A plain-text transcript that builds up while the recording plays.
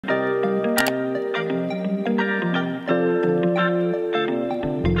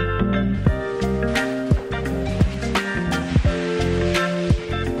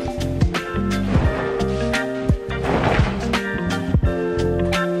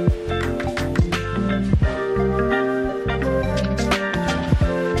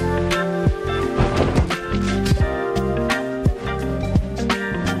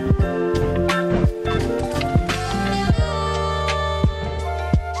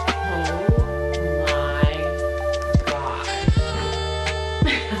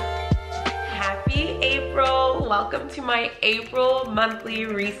to my April monthly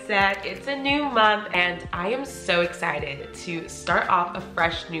reset. It's a new month and I am so excited to start off a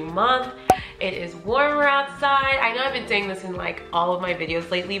fresh new month. It is warmer outside. I know I've been saying this in like all of my videos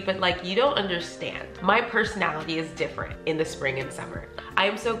lately, but like you don't understand. My personality is different in the spring and summer. I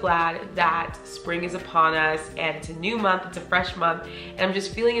am so glad that spring is upon us and it's a new month, it's a fresh month, and I'm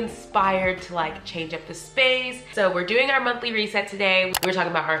just feeling inspired to like change up the space. So we're doing our monthly reset today. We're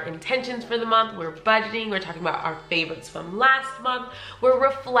talking about our intentions for the month, we're budgeting, we're talking about our favorites from last month, we're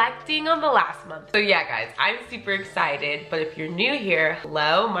reflecting on the last month. So yeah guys, I'm super excited, but if you're new here,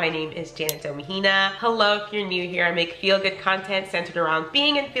 hello, my name is JANET.NDOMAHINA. Hello if you're new here, I make feel-good content centered around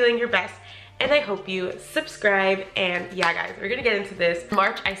being and feeling your best, and I hope you subscribe. And yeah guys, we're gonna get into this. In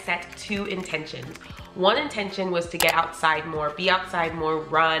March, I set 2 intentions. One intention was to get outside more, be outside more,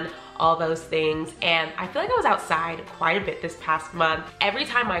 run, all those things. And I feel like I was outside quite a bit this past month. Every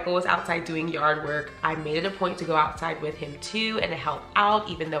time Michael was outside doing yard work, I made it a point to go outside with him too and to help out,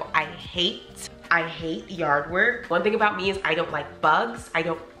 even though I hate yard work. One thing about me is I don't like bugs. I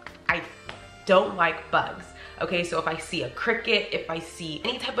don't like bugs. Okay, so if I see a cricket, if I see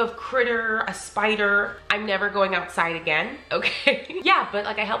any type of critter, a spider, I'm never going outside again, okay? Yeah, but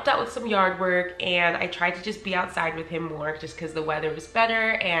like I helped out with some yard work and I tried to just be outside with him more just because the weather was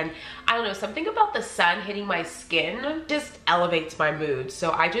better, and I don't know, something about the sun hitting my skin just elevates my mood.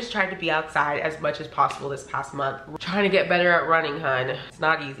 So I just tried to be outside as much as possible this past month. We're trying to get better at running, hun. It's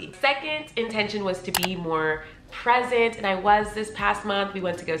not easy. Second intention was to be more present, and I was this past month. We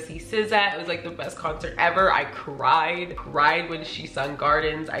went to go see SZA. It was like the best concert ever. I cried when she sung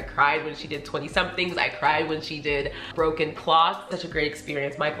Gardens. I cried when she did 20 somethings. I cried when she did Broken Clock. Such a great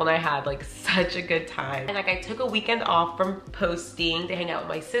experience. Michael and I had like such a good time. And like I took a weekend off from posting to hang out with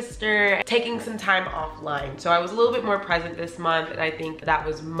my sister, taking some time offline. So I was a little bit more present this month, and I think that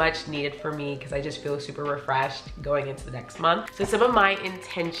was much needed for me because I just feel super refreshed going into the next month. So some of my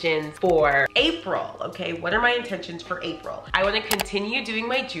intentions for April, okay, what are my intentions for April? I want to continue doing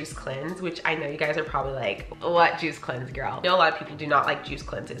my juice cleanse, which I know you guys are probably like, what juice cleanse, girl? I know a lot of people do not like juice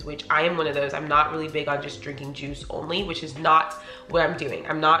cleanses, which I am one of those. I'm not really big on just drinking juice only, which is not what I'm doing.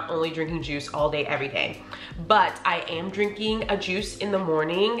 I'm not only drinking juice all day, every day, but I am drinking a juice in the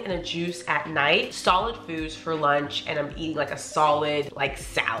morning and a juice at night, solid foods for lunch, and I'm eating like a solid like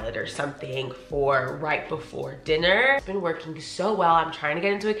salad or something for right before dinner. It's been working so well. I'm trying to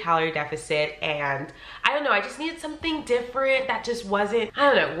get into a calorie deficit, and I don't know, I just needed something different that just wasn't,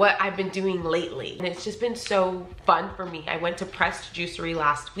 I don't know, what I've been doing lately. And it's just been so fun for me. I went to Pressed Juicery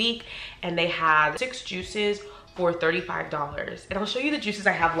last week and they had 6 juices for $35. And I'll show you the juices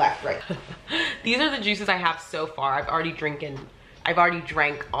I have left, right? These are the juices I have so far. I've already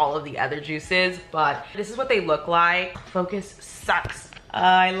drank all of the other juices, but this is what they look like. Focus sucks.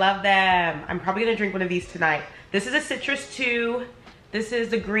 I love them. I'm probably gonna drink one of these tonight. This is a citrus 2. This is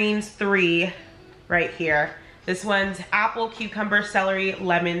the greens 3. Right here. This one's apple, cucumber, celery,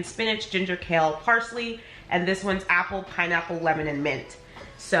 lemon, spinach, ginger, kale, parsley, and this one's apple, pineapple, lemon, and mint.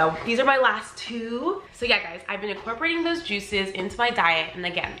 So these are my last 2. So yeah guys, I've been incorporating those juices into my diet, and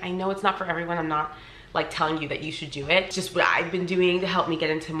again, I know it's not for everyone. I'm not like telling you that you should do it. It's just what I've been doing to help me get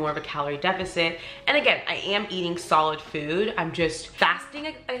into more of a calorie deficit. And again, I am eating solid food. I'm just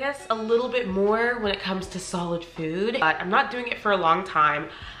fasting, I guess, a little bit more when it comes to solid food. But I'm not doing it for a long time.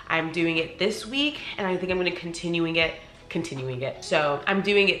 I'm doing it this week, and I think I'm gonna continuing it. So I'm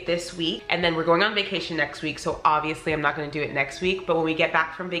doing it this week, and then we're going on vacation next week, so obviously I'm not gonna do it next week, but when we get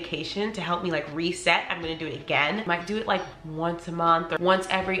back from vacation, to help me like reset, I'm gonna do it again. I might do it like once a month or once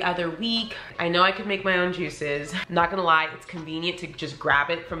every other week. I know I could make my own juices. I'm not gonna lie, it's convenient to just grab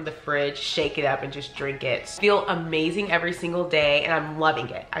it from the fridge, shake it up, and just drink it. Feel amazing every single day, and I'm loving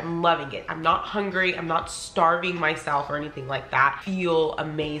it. I'm loving it. I'm not hungry, I'm not starving myself or anything like that. Feel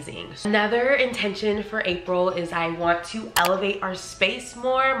amazing. Another intention for April is I want to elevate our space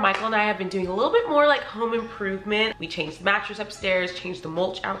more. Michael and I have been doing a little bit more like home improvement. We changed the mattress upstairs, changed the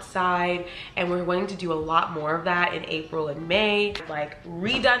mulch outside, and we're wanting to do a lot more of that in April and May. Like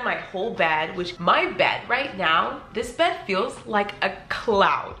redone my whole bed, which my bed right now, this bed feels like a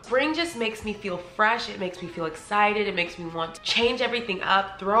cloud. Spring just makes me feel fresh. It makes me feel excited. It makes me want to change everything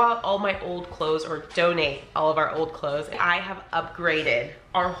up, throw out all my old clothes, or donate all of our old clothes. I have upgraded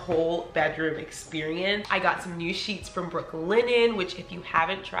our whole bedroom experience. I got some new sheets from Brooklinen, which if you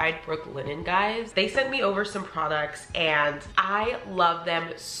haven't tried Brooklinen, guys, they sent me over some products and I love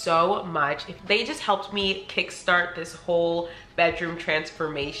them so much. They just helped me kickstart this whole bedroom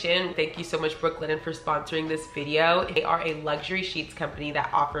transformation. Thank you so much, Brooklinen, for sponsoring this video. They are a luxury sheets company that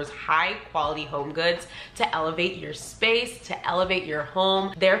offers high quality home goods to elevate your space, to elevate your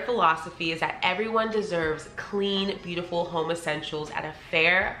home. Their philosophy is that everyone deserves clean, beautiful home essentials at a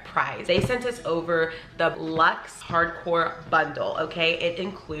fair price. They sent us over the Luxe Hardcore Bundle, okay? It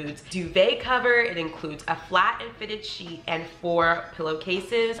includes duvet cover, it includes a flat and fitted sheet, and 4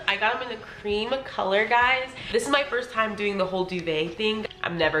 pillowcases. I got them in the cream color, guys. This is my first time doing the whole duvet thing.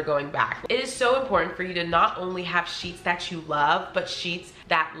 I'm never going back. It is so important for you to not only have sheets that you love, but sheets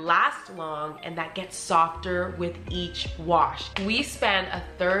that last long and that get softer with each wash. We spend a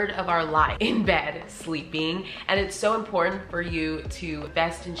third of our life in bed sleeping, and it's so important for you to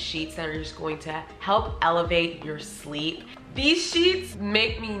invest in sheets that are just going to help elevate your sleep. These sheets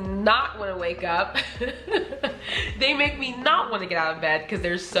make me not want to wake up. They make me not want to get out of bed because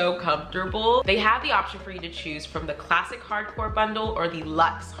they're so comfortable. They have the option for you to choose from the Classic Hardcore Bundle or the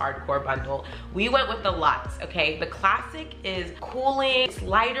Luxe Hardcore Bundle. We went with the Luxe, okay? The Classic is cooling, it's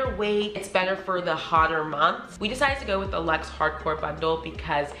lighter weight, it's better for the hotter months. We decided to go with the Luxe Hardcore Bundle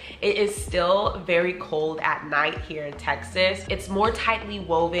because it is still very cold at night here in Texas. It's more tightly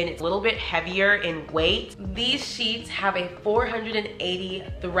woven, it's a little bit heavier in weight. These sheets have a 480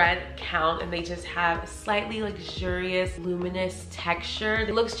 thread count, and they just have a slightly luxurious, luminous texture.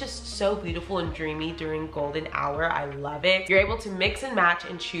 It looks just so beautiful and dreamy during golden hour. I love it. You're able to mix and match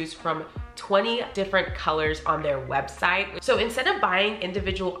and choose from 20 different colors on their website. So instead of buying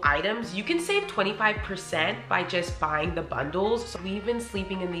individual items, you can save 25% by just buying the bundles. So we've been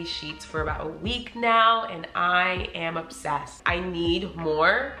sleeping in these sheets for about a week now, and I am obsessed. I need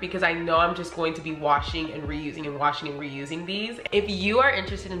more because I know I'm just going to be washing and reusing and washing and reusing these. If you are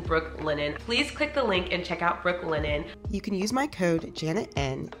interested in Brooklinen, please click the link and check out Brooklinen. You can use my code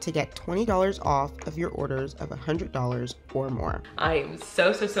JANET.N to get $20 off of your orders of $100 or more. I am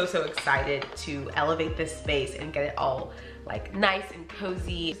so excited to elevate this space and get it all like nice and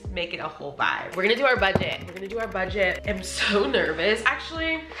cozy, just make it a whole vibe. We're gonna do our budget. We're gonna do our budget. I'm so nervous.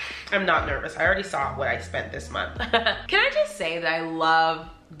 Actually, I'm not nervous. I already saw what I spent this month. Can I just say that I love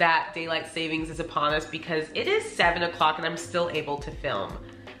that daylight savings is upon us because it is 7 o'clock and I'm still able to film.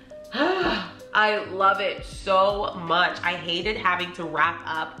 I love it so much. I hated having to wrap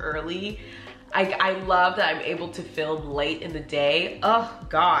up early. I love that I'm able to film late in the day. Oh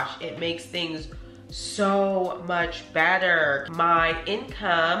gosh, it makes things so much better. My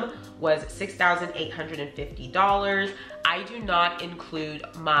income was $6,850. I do not include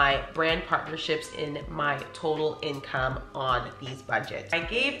my brand partnerships in my total income on these budgets. I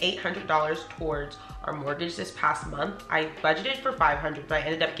gave $800 towards our mortgage this past month. I budgeted for $500, but I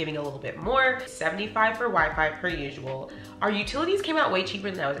ended up giving a little bit more. $75 for Wi-Fi per usual. Our utilities came out way cheaper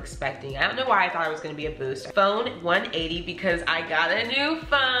than I was expecting. I don't know why I thought it was gonna be a boost. Phone, $180 because I got a new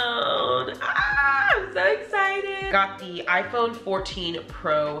phone. I'm so excited. Got the iPhone 14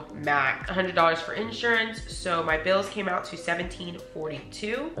 Pro Max. $100 for insurance, so my bills came out to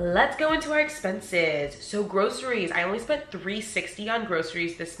 $1,742. Let's go into our expenses. So groceries, I only spent $360 on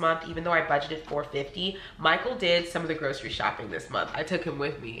groceries this month, even though I budgeted $450. Michael did some of the grocery shopping this month. I took him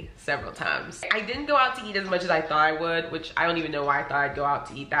with me several times. I didn't go out to eat as much as I thought I would, which I don't even know why I thought I'd go out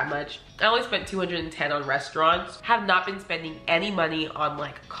to eat that much. I only spent $210 on restaurants. Have not been spending any money on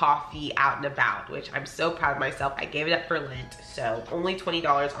like coffee out and about, which I'm so proud of myself. I gave it up for Lent, so only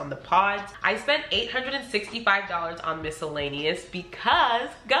 $20 on the pods. I spent $865 on miscellaneous because,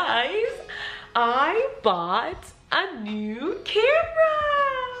 guys, I bought a new camera.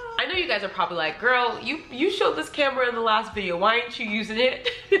 I know you guys are probably like, girl, you showed this camera in the last video. Why aren't you using it?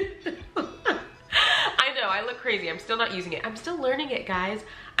 I know, I look crazy. I'm still not using it. I'm still learning it, guys.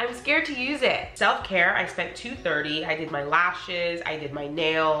 I'm scared to use it. Self-care, I spent $230. I did my lashes, I did my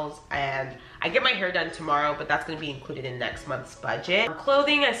nails, and I get my hair done tomorrow, but that's gonna be included in next month's budget. On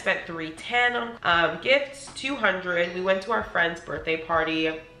clothing, I spent $310 on. Gifts, $200. We went to our friend's birthday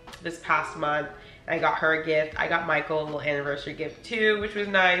party this past month. I got her a gift. I got Michael a little anniversary gift too, which was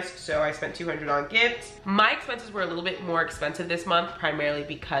nice. So I spent $200 on gifts. My expenses were a little bit more expensive this month, primarily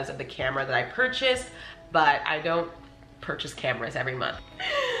because of the camera that I purchased, but I don't purchase cameras every month.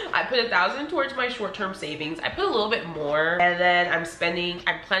 I put $1,000 towards my short-term savings. I put a little bit more, and then I'm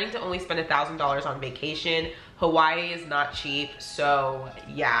planning to only spend $1,000 on vacation. Hawaii is not cheap, so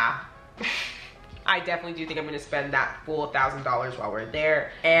yeah. I definitely do think I'm gonna spend that full $1,000 while we're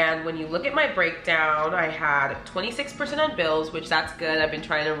there. And when you look at my breakdown, I had 26% on bills, which that's good. I've been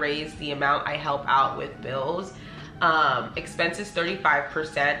trying to raise the amount I help out with bills. Expenses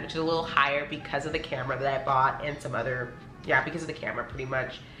 35%, which is a little higher because of the camera that I bought and some other yeah, because of the camera pretty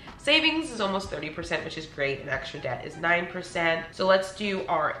much. Savings is almost 30%, which is great, and extra debt is 9%. So let's do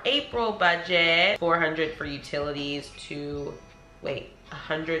our April budget. 400 for utilities,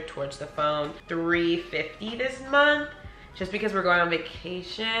 100 towards the phone, 350 this month, just because we're going on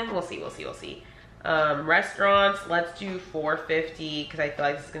vacation. We'll see. Restaurants, let's do 450 because I feel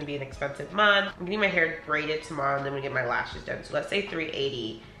like this is gonna be an expensive month. I'm getting my hair braided tomorrow and then we get my lashes done. So let's say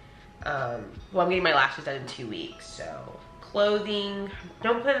 380. Well, I'm getting my lashes done in 2 weeks, so. Clothing,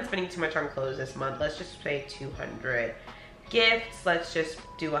 don't plan on spending too much on clothes this month. Let's just say 200. Gifts, let's just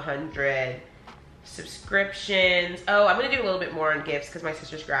do 100. Subscriptions, oh, I'm gonna do a little bit more on gifts because my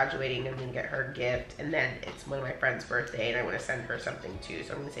sister's graduating. I'm gonna get her a gift, and then it's one of my friend's birthday and I want to send her something too,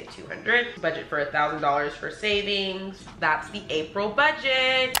 so I'm gonna say 200. Budget for $1,000 for savings. That's the April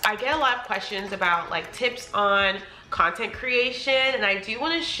budget. I get a lot of questions about like tips on content creation, and I do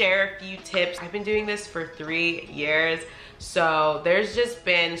want to share a few tips. I've been doing this for 3 years, so there's just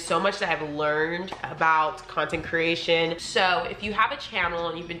been so much that I've learned about content creation. So if you have a channel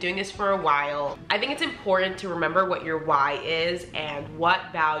and you've been doing this for a while, I think it's important to remember what your why is and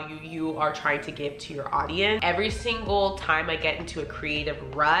what value you are trying to give to your audience. Every single time I get into a creative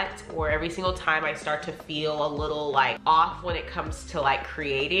rut, or every single time I start to feel a little like off when it comes to like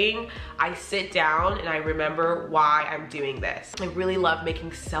creating, I sit down and I remember why I'm doing this. I really love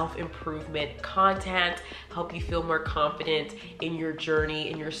making self-improvement content, help you feel more confident in your journey,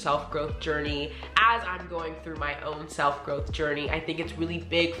 in your self-growth journey. As I'm going through my own self-growth journey, I think it's really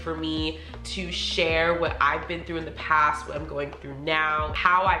big for me to share what I've been through in the past, what I'm going through now,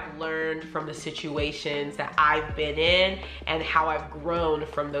 how I've learned from the situations that I've been in, and how I've grown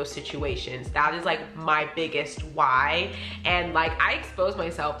from those situations. That is like my biggest why. And like, I expose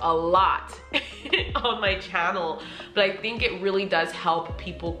myself a lot on my channel, but I think it really does help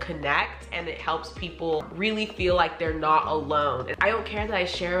people connect, and it helps people really feel like they're not alone. And I don't care that I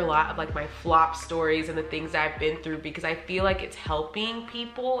share a lot of like my flop stories and the things that I've been through, because I feel like it's helping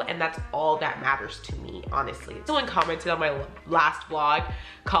people, and that's all that matters to me, honestly. Someone commented on my last vlog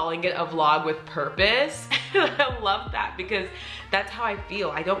calling it a vlog with purpose. I love that because that's how I feel.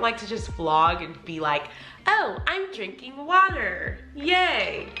 I don't like to just vlog and be like, oh, I'm drinking water,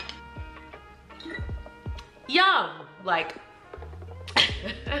 yay. Yum, like,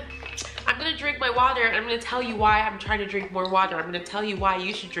 I'm gonna drink my water and I'm gonna tell you why I'm trying to drink more water. I'm gonna tell you why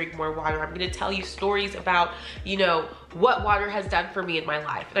you should drink more water. I'm gonna tell you stories about, you know, what water has done for me in my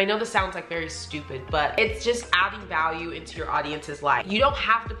life. And I know this sounds like very stupid, but it's just adding value into your audience's life. You don't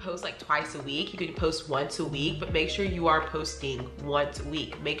have to post like twice a week. You can post once a week, but make sure you are posting once a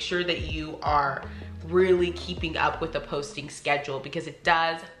week. Make sure that you are really keeping up with the posting schedule, because it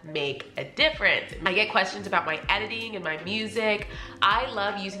does make a difference. I get questions about my editing and my music. I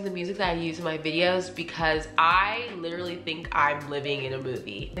love using the music that I use in my videos because I literally think I'm living in a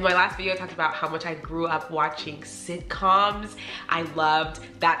movie. In my last video, I talked about how much I grew up watching sitcoms. I loved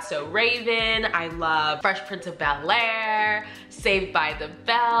That's So Raven. I love Fresh Prince of Bel-Air, Saved by the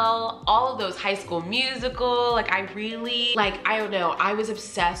Bell, all of those, High School Musical. Like, I really, like, I don't know, I was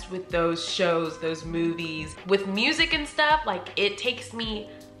obsessed with those shows, those movies. With music and stuff, like, it takes me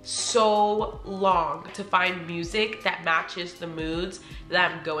so long to find music that matches the moods that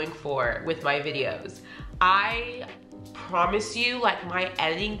I'm going for with my videos. I promise you, like, my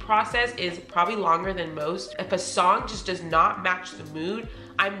editing process is probably longer than most. If a song just does not match the mood,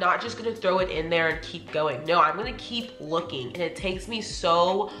 I'm not just gonna throw it in there and keep going. No, I'm gonna keep looking, and it takes me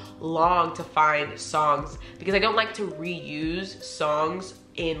so long to find songs because I don't like to reuse songs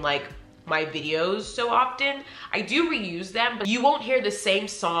in like my videos so often. I do reuse them, but you won't hear the same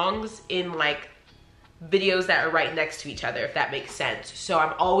songs in like videos that are right next to each other, if that makes sense. So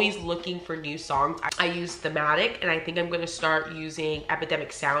I'm always looking for new songs. I use Thematic, and I think I'm gonna start using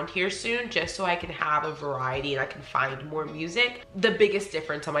Epidemic Sound here soon, just so I can have a variety and I can find more music. The biggest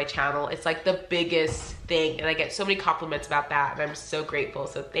difference on my channel, it's like the biggest thing, and I get so many compliments about that, and I'm so grateful.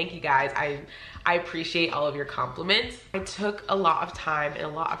 So thank you guys. I appreciate all of your compliments. I took a lot of time and a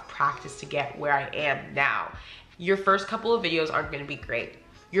lot of practice to get where I am now. Your first couple of videos aren't gonna be great.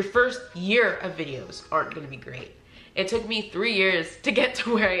 Your first year of videos aren't gonna be great. It took me 3 years to get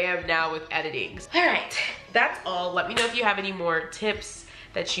to where I am now with editing. All right, that's all. Let me know if you have any more tips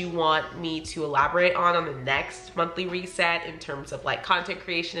that you want me to elaborate on the next monthly reset in terms of like content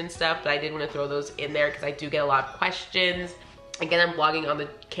creation and stuff, but I did want to throw those in there because I do get a lot of questions. Again, I'm vlogging on the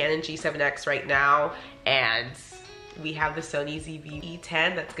Canon G7X right now, and we have the Sony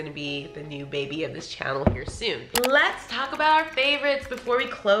ZV-E10 that's gonna be the new baby of this channel here soon. Let's talk about our favorites before we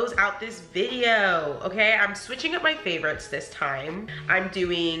close out this video, okay? I'm switching up my favorites this time. I'm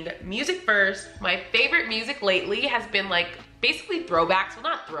doing music first. My favorite music lately has been like basically throwbacks, well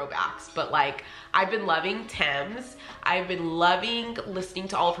not throwbacks, but like I've been loving Thames. I've been loving listening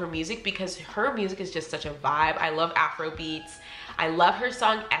to all of her music because her music is just such a vibe. I love Afro beats. I love her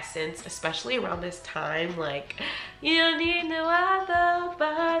song Essence, especially around this time, like, you don't need no other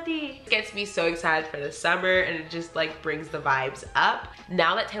body. It gets me so excited for the summer and it just like brings the vibes up.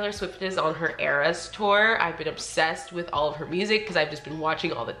 Now that Taylor Swift is on her Eras tour, I've been obsessed with all of her music because I've just been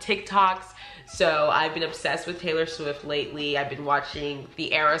watching all the TikToks. So I've been obsessed with Taylor Swift lately. I've been watching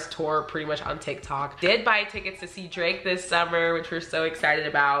the Eras tour pretty much on TikTok. Did buy tickets to see Drake this summer, which we're so excited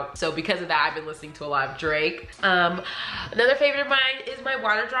about. So because of that, I've been listening to a lot of Drake. Another favorite of mine is my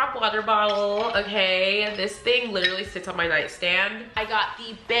water drop water bottle, okay? This thing literally sits on my nightstand. I got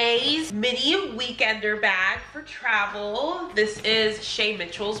the Bays mini weekender bag for travel. This is Shay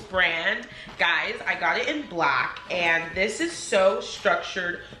Mitchell's brand. Guys, I got it in black and this is so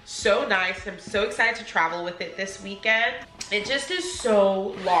structured, so nice. I'm so excited to travel with it this weekend. It just is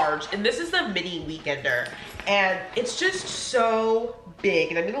so large, and this is the mini weekender, and it's just so big.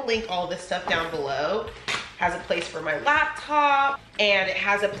 And I'm gonna link all this stuff down below. It has a place for my laptop, and it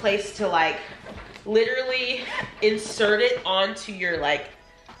has a place to like literally insert it onto your like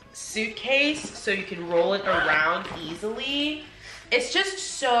suitcase so you can roll it around easily. It's just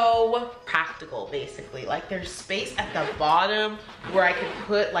so practical, basically. Like there's space at the bottom where I can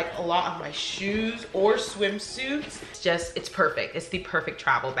put like a lot of my shoes or swimsuits. It's perfect. It's the perfect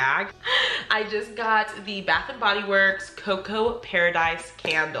travel bag. I just got the Bath & Body Works Cocoa Paradise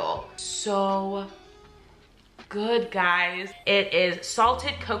candle. So good, guys. It is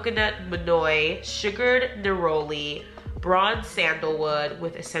salted coconut manoi, sugared neroli, bronze sandalwood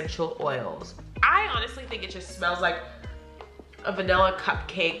with essential oils. I honestly think it just smells like a vanilla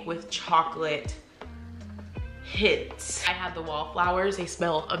cupcake with chocolate hints. I have the wallflowers. They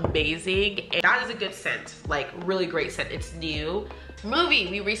smell amazing. And that is a good scent, like really great scent. It's new. Movie,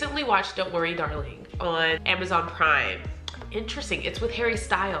 we recently watched Don't Worry Darling on Amazon Prime. Interesting, it's with Harry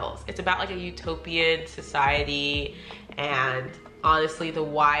Styles. It's about like a utopian society, and honestly the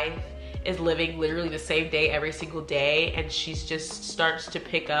wife is living literally the same day every single day, and she's just starts to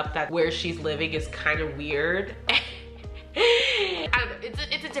pick up that where she's living is kind of weird. I don't know,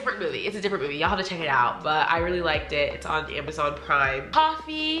 it's a different movie. It's a different movie. Y'all have to check it out, but I really liked it. It's on Amazon Prime.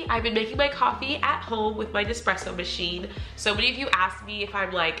 Coffee. I've been making my coffee at home with my Nespresso machine. So many of you asked me if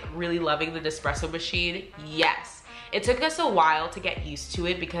I'm like really loving the Nespresso machine. Yes. It took us a while to get used to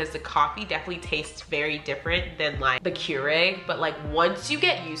it because the coffee definitely tastes very different than like the Keurig, but like once you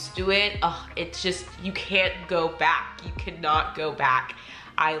get used to it, it's just, you can't go back. You cannot go back.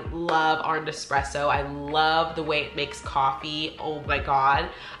 I love our Nespresso. I love the way it makes coffee. Oh my God.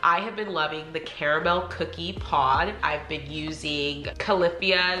 I have been loving the caramel cookie pod. I've been using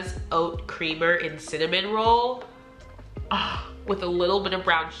Califia's oat creamer in cinnamon roll with a little bit of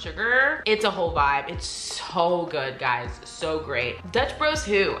brown sugar. It's a whole vibe. It's so good, guys. So great. Dutch Bros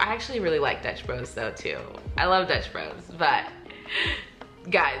who? I actually really like Dutch Bros though too. I love Dutch Bros, but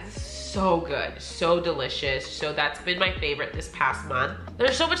guys, so good, so delicious. So that's been my favorite this past month.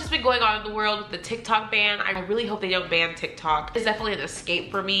 There's so much that's been going on in the world with the TikTok ban. I really hope they don't ban TikTok. It's definitely an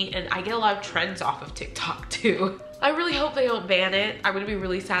escape for me, and I get a lot of trends off of TikTok too. I really hope they don't ban it. I'm gonna be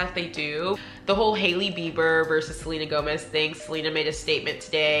really sad if they do. The whole Hailey Bieber versus Selena Gomez thing. Selena made a statement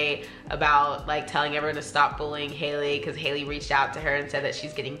today about like telling everyone to stop bullying Hailey because Hailey reached out to her and said that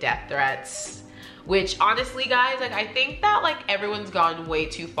she's getting death threats. Which honestly, guys, like I think that like everyone's gone way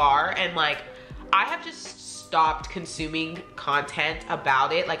too far, and like I have just stopped consuming content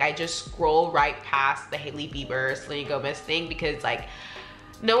about it. Like I just scroll right past the Hailey Bieber, Selena Gomez thing because like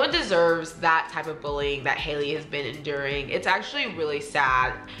no one deserves that type of bullying that Hailey has been enduring. It's actually really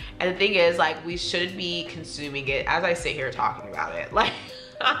sad. And the thing is, like, we shouldn't be consuming it as I sit here talking about it. Like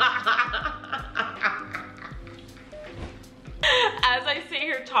as I sit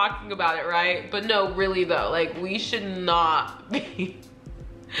here talking about it, right? But no, really though, like we should not be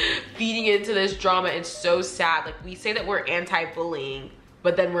feeding into this drama. It's so sad. Like we say that we're anti-bullying,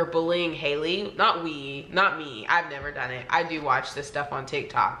 but then we're bullying Hailey. Not we, not me. I've never done it. I do watch this stuff on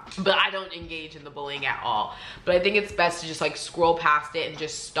TikTok, but I don't engage in the bullying at all. But I think it's best to just like scroll past it and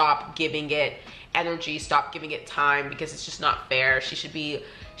just stop giving it energy, stop giving it time, because it's just not fair. She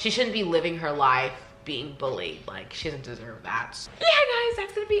shouldn't be living her life being bullied. Like, she doesn't deserve that. Yeah, guys,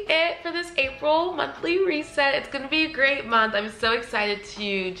 that's gonna be it for this April monthly reset. It's gonna be a great month. I'm so excited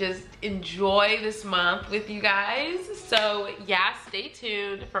to just enjoy this month with you guys. So yeah, stay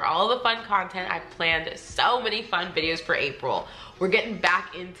tuned for all the fun content. I've planned so many fun videos for April. We're getting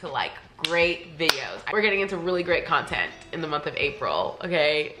back into like great videos. We're getting into really great content in the month of April,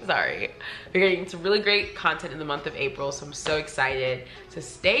 okay? Sorry. We're getting into really great content in the month of April, so I'm so excited. So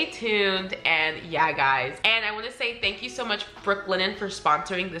stay tuned, and yeah, guys. And I wanna say thank you so much, Brooke Linen, for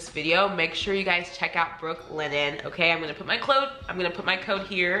sponsoring this video. Make sure you guys check out Brooke Linen, okay? I'm gonna put my code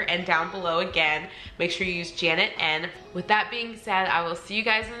here and down below again. Make sure you use Janet N. With that being said, I will see you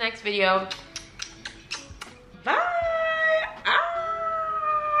guys in the next video.